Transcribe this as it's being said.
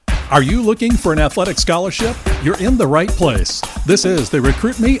Are you looking for an athletic scholarship? You're in the right place. This is the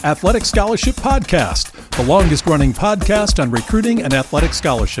Recruit Me Athletic Scholarship Podcast, the longest-running podcast on recruiting and athletic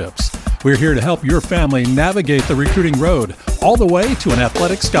scholarships. We're here to help your family navigate the recruiting road all the way to an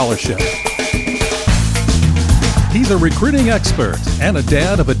athletic scholarship. He's a recruiting expert and a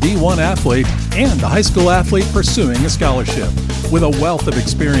dad of a D1 athlete and a high school athlete pursuing a scholarship. With a wealth of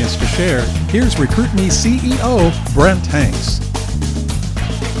experience to share, here's Recruit Me CEO Brent Hanks.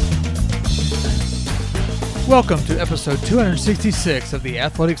 Welcome to episode 266 of the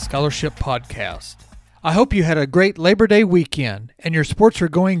Athletic Scholarship Podcast. I hope you had a great Labor Day weekend and your sports are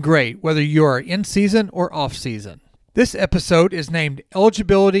going great whether you are in season or off season. This episode is named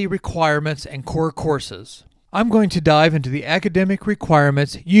Eligibility Requirements and Core Courses. I'm going to dive into the academic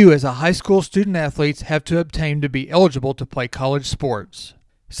requirements you as a high school student athletes have to obtain to be eligible to play college sports.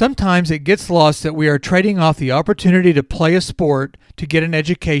 Sometimes it gets lost that we are trading off the opportunity to play a sport to get an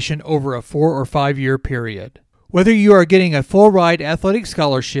education over a 4 or 5 year period. Whether you are getting a full ride athletic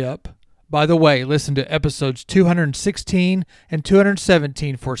scholarship, by the way, listen to episodes 216 and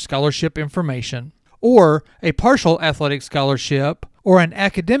 217 for scholarship information, or a partial athletic scholarship, or an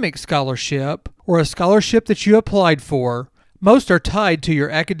academic scholarship, or a scholarship that you applied for, most are tied to your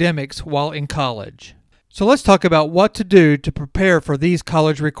academics while in college. So let's talk about what to do to prepare for these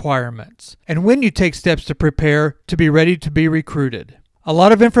college requirements, and when you take steps to prepare to be ready to be recruited. A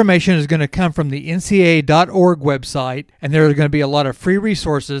lot of information is going to come from the NCAA.org website, and there are going to be a lot of free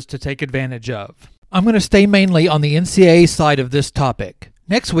resources to take advantage of. I'm going to stay mainly on the NCAA side of this topic.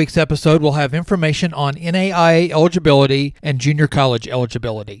 Next week's episode will have information on NAIA eligibility and junior college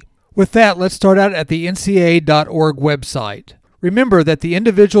eligibility. With that, let's start out at the NCAA.org website. Remember that the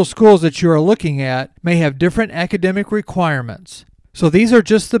individual schools that you are looking at may have different academic requirements. So these are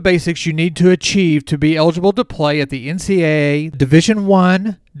just the basics you need to achieve to be eligible to play at the NCAA Division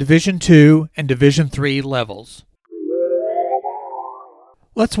I, Division II, and Division III levels.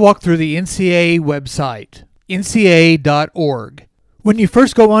 Let's walk through the NCAA website, ncaa.org. When you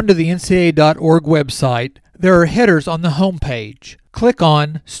first go onto the ncaa.org website, there are headers on the home page. Click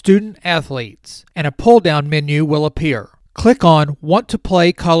on Student Athletes, and a pull-down menu will appear. Click on Want to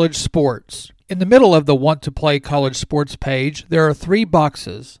Play College Sports. In the middle of the Want to Play College Sports page, there are 3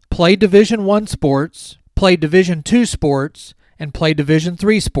 boxes: Play Division I Sports, Play Division II Sports, and Play Division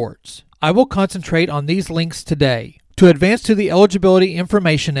III Sports. I will concentrate on these links today. To advance to the eligibility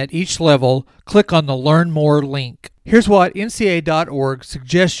information at each level, click on the Learn More link. Here's what NCAA.org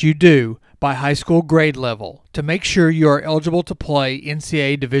suggests you do by high school grade level to make sure you are eligible to play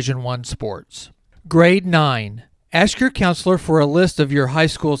NCAA Division I sports. Grade 9. Ask your counselor for a list of your high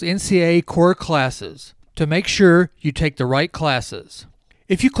school's NCAA core classes to make sure you take the right classes.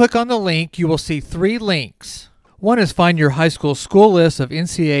 If you click on the link, you will see 3 links. One is Find Your High School School List of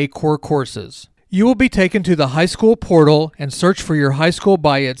NCAA core courses. You will be taken to the high school portal and search for your high school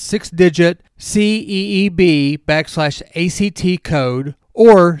by its 6-digit CEEB/ACT code,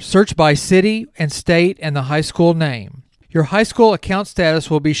 or search by city and state and the high school name. Your high school account status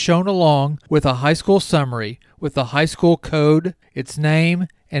will be shown along with a high school summary with the high school code, its name,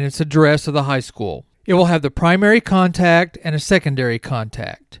 and its address of the high school. It will have the primary contact and a secondary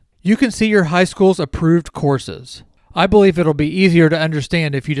contact. You can see your high school's approved courses. I believe it'll be easier to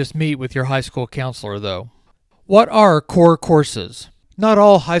understand if you just meet with your high school counselor, though. What are core courses? Not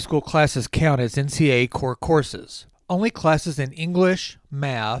all high school classes count as NCAA core courses. Only classes in English,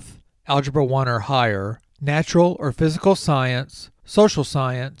 math, Algebra 1 or higher, natural or physical science, social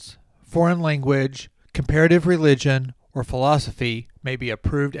science, foreign language, comparative religion, or philosophy may be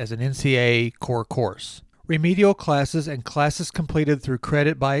approved as an NCAA core course. Remedial classes and classes completed through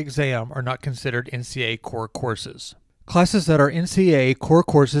credit by exam are not considered NCAA core courses. Classes that are NCAA core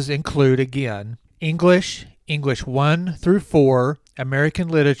courses include, again, English, English 1 through 4, American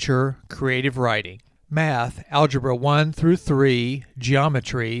literature, creative writing, math, Algebra 1 through 3,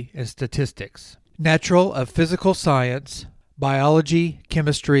 geometry, and statistics. Natural of physical science, biology,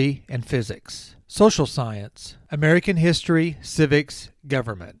 chemistry, and physics. Social science, American history, civics,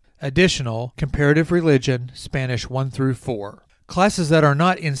 government. Additional, comparative religion, Spanish 1 through 4. Classes that are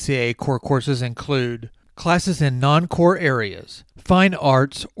not NCAA core courses include classes in non-core areas, fine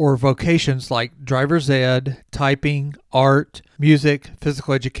arts or vocations like driver's ed, typing, art, music,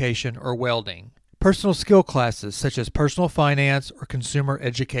 physical education, or welding. Personal skill classes such as personal finance or consumer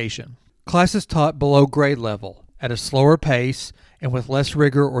education. Classes taught below grade level, at a slower pace, and with less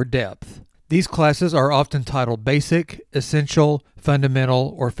rigor or depth. These classes are often titled Basic, Essential,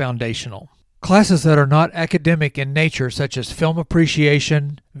 Fundamental, or Foundational. Classes that are not academic in nature, such as film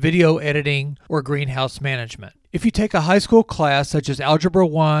appreciation, video editing, or greenhouse management. If you take a high school class such as Algebra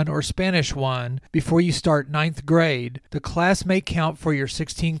 1 or Spanish 1 before you start ninth grade, the class may count for your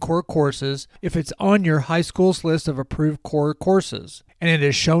 16 core courses if it's on your high school's list of approved core courses, and it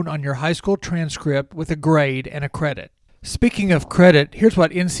is shown on your high school transcript with a grade and a credit. Speaking of credit, here's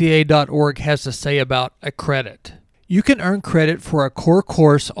what NCAA.org has to say about a credit. You can earn credit for a core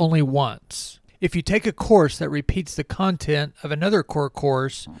course only once. If you take a course that repeats the content of another core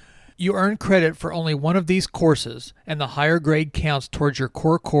course, you earn credit for only one of these courses, and the higher grade counts towards your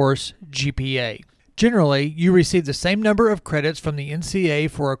core course GPA. Generally, you receive the same number of credits from the NCAA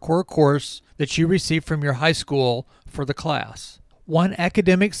for a core course that you receive from your high school for the class. One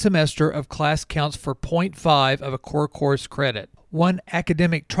academic semester of class counts for 0.5 of a core course credit. One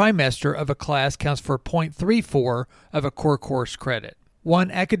academic trimester of a class counts for 0.34 of a core course credit.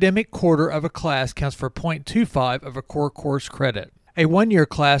 One academic quarter of a class counts for 0.25 of a core course credit. A one-year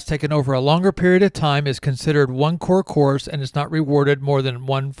class taken over a longer period of time is considered one core course and is not rewarded more than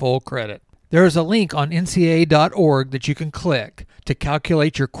one full credit. There is a link on ncaa.org that you can click to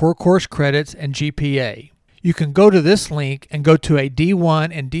calculate your core course credits and GPA. You can go to this link and go to a D1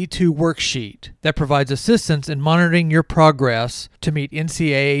 and D2 worksheet that provides assistance in monitoring your progress to meet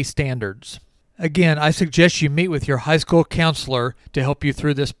NCAA standards. Again, I suggest you meet with your high school counselor to help you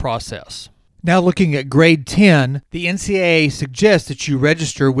through this process. Now looking at grade 10, the NCAA suggests that you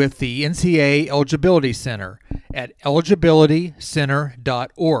register with the NCAA Eligibility Center at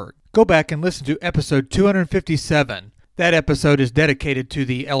eligibilitycenter.org. Go back and listen to episode 257. That episode is dedicated to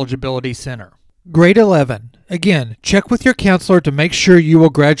the Eligibility Center. Grade 11. Again, check with your counselor to make sure you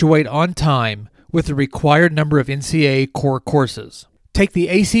will graduate on time with the required number of NCAA core courses. Take the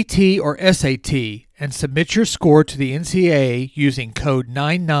ACT or SAT and submit your score to the NCAA using code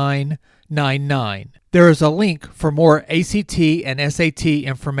 9999. There is a link for more ACT and SAT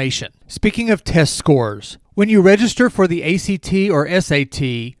information. Speaking of test scores, when you register for the ACT or SAT,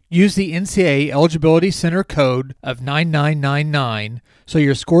 use the NCAA Eligibility Center code of 9999 so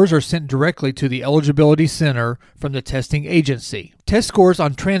your scores are sent directly to the Eligibility Center from the testing agency. Test scores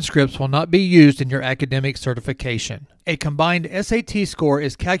on transcripts will not be used in your academic certification. A combined SAT score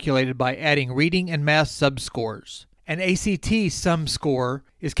is calculated by adding reading and math subscores. An ACT sum score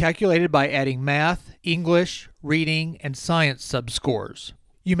is calculated by adding math, English, reading, and science subscores.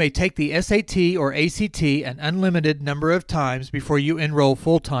 You may take the SAT or ACT an unlimited number of times before you enroll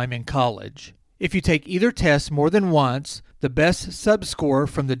full-time in college. If you take either test more than once, the best subscore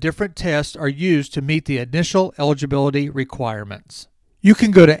from the different tests are used to meet the initial eligibility requirements. You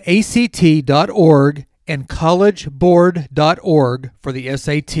can go to act.org and collegeboard.org for the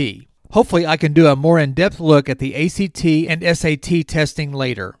SAT. Hopefully I can do a more in-depth look at the ACT and SAT testing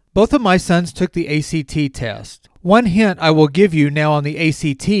later. Both of my sons took the ACT test. One hint I will give you now on the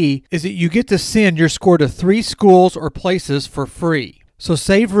ACT is that you get to send your score to 3 schools or places for free. So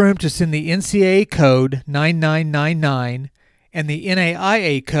save room to send the NCAA code 9999 and the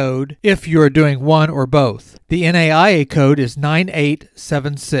NAIA code if you are doing one or both. The NAIA code is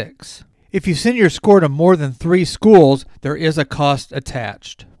 9876. If you send your score to more than 3 schools, there is a cost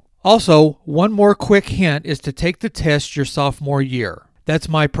attached. Also, one more quick hint is to take the test your sophomore year. That's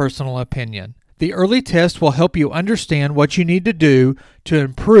my personal opinion. The early test will help you understand what you need to do to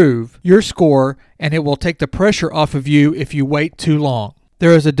improve your score, and it will take the pressure off of you if you wait too long.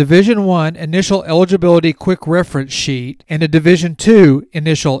 There is a Division I Initial Eligibility Quick Reference Sheet and a Division II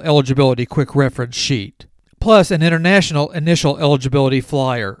Initial Eligibility Quick Reference Sheet, plus an International Initial Eligibility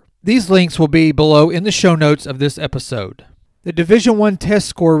Flyer. These links will be below in the show notes of this episode. The Division I test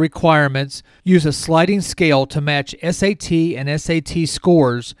score requirements use a sliding scale to match SAT and SAT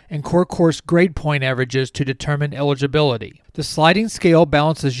scores and core course grade point averages to determine eligibility. The sliding scale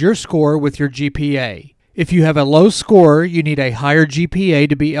balances your score with your GPA. If you have a low score, you need a higher GPA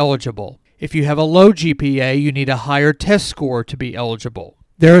to be eligible. If you have a low GPA, you need a higher test score to be eligible.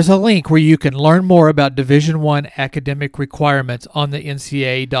 There is a link where you can learn more about Division I academic requirements on the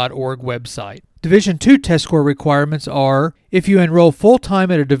NCAA.org website. Division II test score requirements are: if you enroll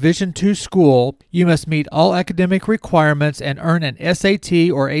full-time at a Division II school, you must meet all academic requirements and earn an SAT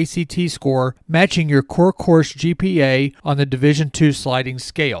or ACT score matching your core course GPA on the Division II sliding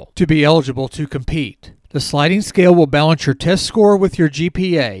scale to be eligible to compete. The sliding scale will balance your test score with your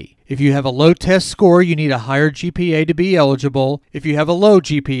GPA. If you have a low test score, you need a higher GPA to be eligible. If you have a low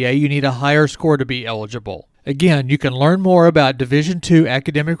GPA, you need a higher score to be eligible. Again, you can learn more about Division II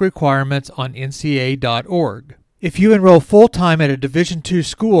academic requirements on NCAA.org. If you enroll full-time at a Division II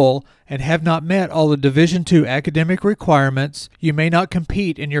school and have not met all the Division II academic requirements, you may not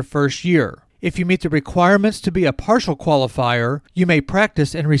compete in your first year. If you meet the requirements to be a partial qualifier, you may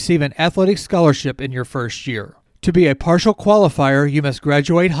practice and receive an athletic scholarship in your first year. To be a partial qualifier, you must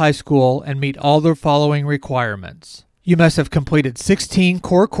graduate high school and meet all the following requirements. You must have completed 16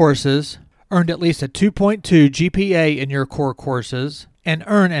 core courses, earned at least a 2.2 GPA in your core courses, and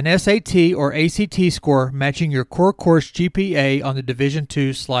earn an SAT or ACT score matching your core course GPA on the Division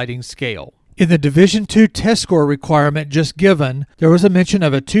II sliding scale. In the Division II test score requirement just given, there was a mention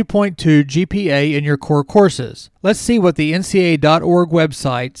of a 2.2 GPA in your core courses. Let's see what the NCAA.org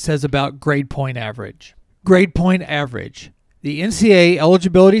website says about grade point average. Grade point average. The NCAA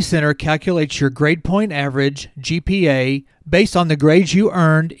Eligibility Center calculates your grade point average, GPA, based on the grades you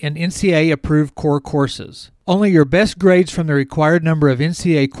earned in NCAA-approved core courses. Only your best grades from the required number of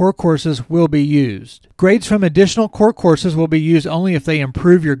NCAA core courses will be used. Grades from additional core courses will be used only if they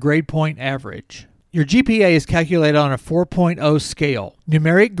improve your grade point average. Your GPA is calculated on a 4.0 scale.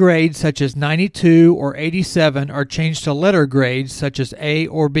 Numeric grades such as 92 or 87 are changed to letter grades such as A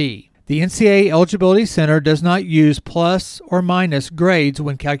or B. The NCAA Eligibility Center does not use plus or minus grades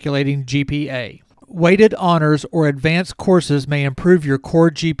when calculating GPA. Weighted honors or advanced courses may improve your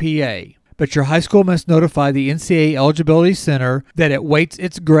core GPA, but your high school must notify the NCAA Eligibility Center that it weights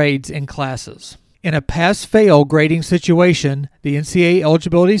its grades in classes. In a pass-fail grading situation, the NCAA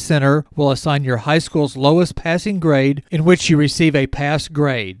Eligibility Center will assign your high school's lowest passing grade in which you receive a pass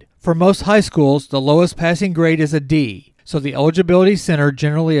grade. For most high schools, the lowest passing grade is a D. So the Eligibility Center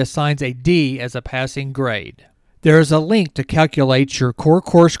generally assigns a D as a passing grade. There is a link to calculate your core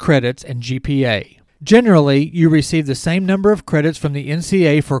course credits and GPA. Generally, you receive the same number of credits from the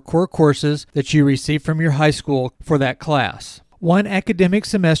NCAA for core courses that you receive from your high school for that class. One academic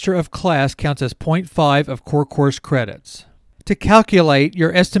semester of class counts as 0.5 of core course credits. To calculate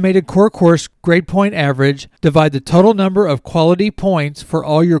your estimated core course grade point average, divide the total number of quality points for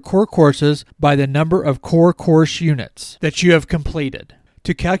all your core courses by the number of core course units that you have completed.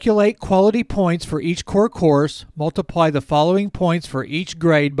 To calculate quality points for each core course, multiply the following points for each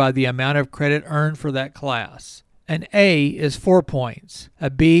grade by the amount of credit earned for that class. An A is 4 points,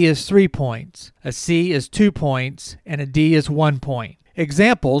 a B is 3 points, a C is 2 points, and a D is 1 point.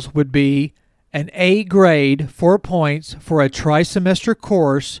 Examples would be an A grade, 4 points for a tri-semester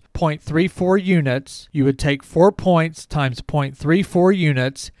course, 0.34 units. You would take 4 points times 0.34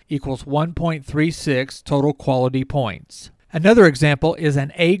 units equals 1.36 total quality points. Another example is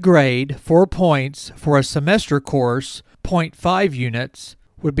an A grade, 4 points for a semester course, 0.5 units,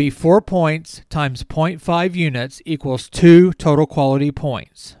 would be 4 points times 0.5 units equals 2 total quality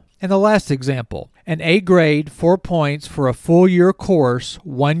points. And the last example, an A grade, 4 points for a full year course,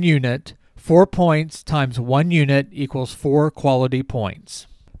 1 unit, 4 points times 1 unit equals 4 quality points.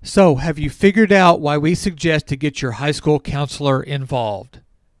 So, have you figured out why we suggest to get your high school counselor involved?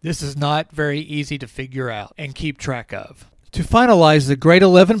 This is not very easy to figure out and keep track of. To finalize the grade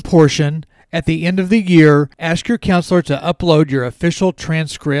 11 portion, at the end of the year, ask your counselor to upload your official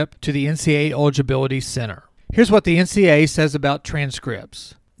transcript to the NCAA Eligibility Center. Here's what the NCAA says about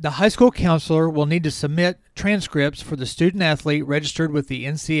transcripts. The high school counselor will need to submit transcripts for the student-athlete registered with the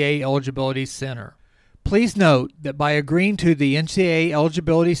NCAA Eligibility Center. Please note that by agreeing to the NCAA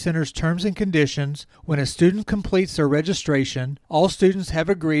Eligibility Center's terms and conditions, when a student completes their registration, all students have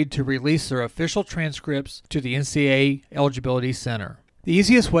agreed to release their official transcripts to the NCAA Eligibility Center. The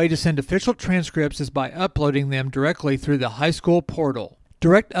easiest way to send official transcripts is by uploading them directly through the high school portal.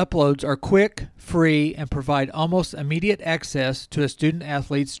 Direct uploads are quick, free, and provide almost immediate access to a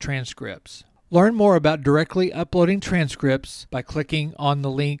student-athlete's transcripts. Learn more about directly uploading transcripts by clicking on the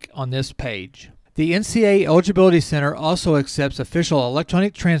link on this page. The NCAA Eligibility Center also accepts official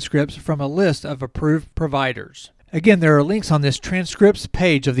electronic transcripts from a list of approved providers. Again, there are links on this transcripts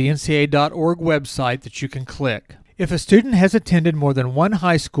page of the NCAA.org website that you can click. If a student has attended more than one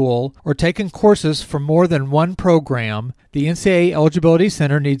high school or taken courses from more than one program, the NCAA Eligibility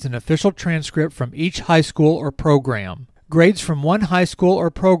Center needs an official transcript from each high school or program. Grades from one high school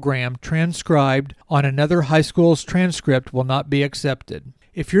or program transcribed on another high school's transcript will not be accepted.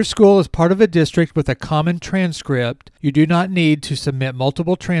 If your school is part of a district with a common transcript, you do not need to submit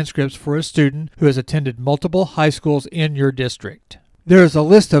multiple transcripts for a student who has attended multiple high schools in your district. There is a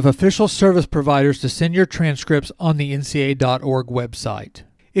list of official service providers to send your transcripts on the NCAA.org website.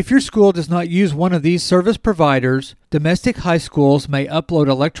 If your school does not use one of these service providers, domestic high schools may upload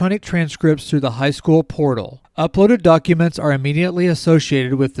electronic transcripts through the high school portal. Uploaded documents are immediately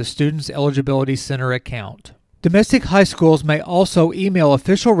associated with the student's Eligibility Center account. Domestic high schools may also email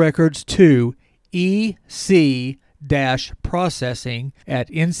official records to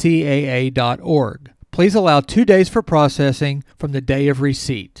ec-processing@ncaa.org. Please allow 2 days for processing from the day of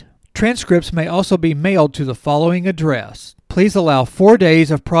receipt. Transcripts may also be mailed to the following address. Please allow 4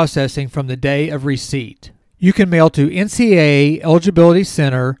 days of processing from the day of receipt. You can mail to NCAA Eligibility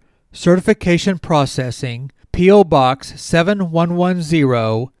Center, Certification Processing, P.O. Box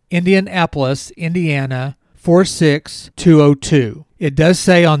 7110, Indianapolis, Indiana 46202. It does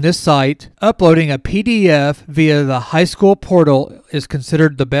say on this site, uploading a PDF via the high school portal is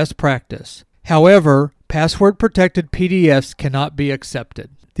considered the best practice. However, password-protected PDFs cannot be accepted.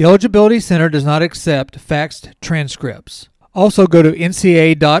 The Eligibility Center does not accept faxed transcripts. Also, go to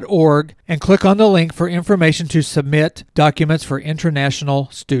ncaa.org and click on the link for information to submit documents for international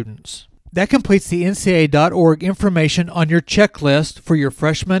students. That completes the ncaa.org information on your checklist for your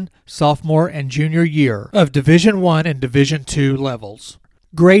freshman, sophomore, and junior year of Division I and Division II levels.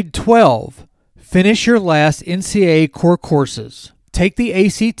 Grade 12. Finish your last NCAA core courses. Take the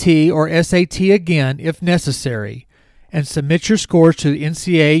ACT or SAT again if necessary, and submit your scores to the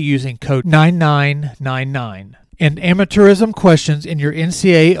NCAA using code 9999. And amateurism questions in your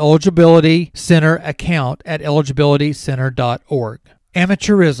NCAA Eligibility Center account at eligibilitycenter.org.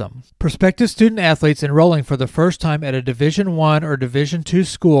 Amateurism. Prospective student athletes enrolling for the first time at a Division I or Division II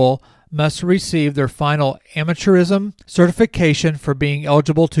school must receive their final amateurism certification for being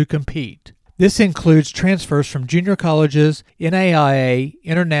eligible to compete. This includes transfers from junior colleges, NAIA,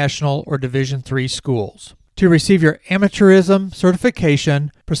 international, or Division III schools. To receive your amateurism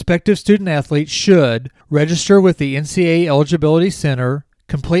certification, prospective student athletes should register with the NCAA Eligibility Center,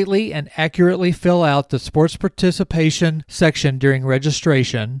 completely and accurately fill out the sports participation section during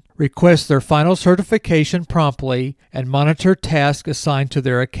registration, request their final certification promptly, and monitor tasks assigned to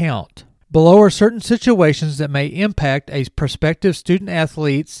their account. Below are certain situations that may impact a prospective student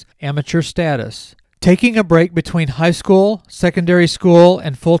athlete's amateur status. Taking a break between high school, secondary school,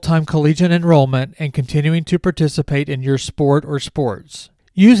 and full-time collegiate enrollment and continuing to participate in your sport or sports.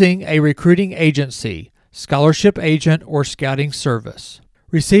 Using a recruiting agency, scholarship agent, or scouting service.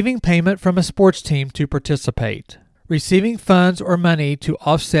 Receiving payment from a sports team to participate. Receiving funds or money to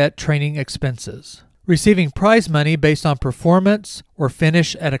offset training expenses. Receiving prize money based on performance or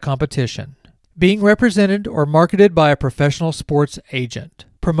finish at a competition. Being represented or marketed by a professional sports agent.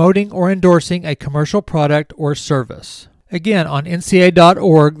 Promoting or endorsing a commercial product or service. Again, on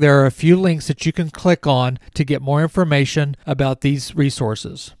ncaa.org, there are a few links that you can click on to get more information about these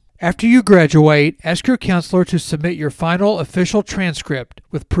resources. After you graduate, ask your counselor to submit your final official transcript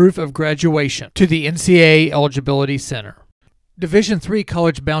with proof of graduation to the NCAA Eligibility Center. Division III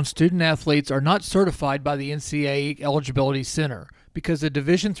college-bound student athletes are not certified by the NCAA Eligibility Center because the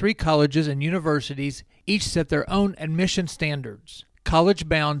Division III colleges and universities each set their own admission standards.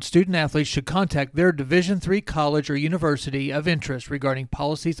 College-bound student athletes should contact their Division III college or university of interest regarding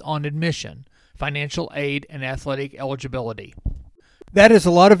policies on admission, financial aid, and athletic eligibility. That is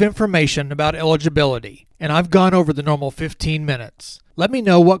a lot of information about eligibility, and I've gone over the normal 15 minutes. Let me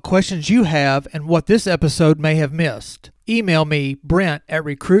know what questions you have and what this episode may have missed. Email me,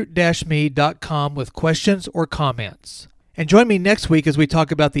 brent@recruit-me.com with questions or comments. And join me next week as we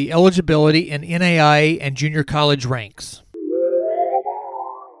talk about the eligibility in NAIA and junior college ranks.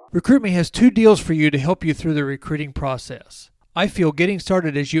 Recruit Me has 2 deals for you to help you through the recruiting process. I feel getting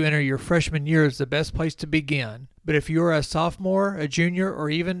started as you enter your freshman year is the best place to begin, but if you are a sophomore, a junior, or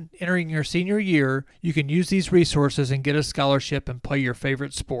even entering your senior year, you can use these resources and get a scholarship and play your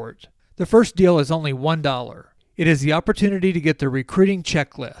favorite sport. The first deal is only $1. It is the opportunity to get the recruiting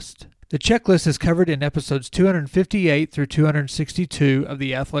checklist. The checklist is covered in episodes 258 through 262 of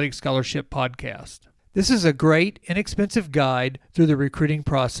the Athletic Scholarship Podcast. This is a great, inexpensive guide through the recruiting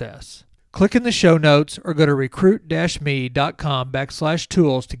process. Click in the show notes or go to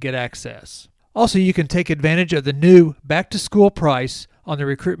recruit-me.com/tools to get access. Also, you can take advantage of the new back-to-school price on the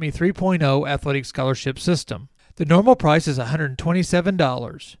Recruit Me 3.0 Athletic Scholarship System. The normal price is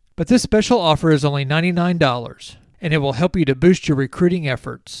 $127, but this special offer is only $99, and it will help you to boost your recruiting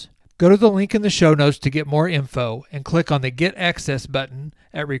efforts. Go to the link in the show notes to get more info and click on the Get Access button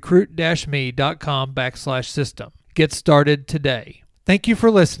at recruit-me.com/system. Get started today. Thank you for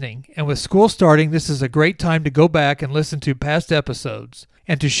listening, and with school starting, this is a great time to go back and listen to past episodes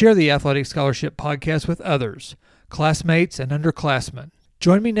and to share the Athletic Scholarship Podcast with others, classmates, and underclassmen.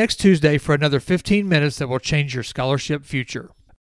 Join me next Tuesday for another 15 minutes that will change your scholarship future.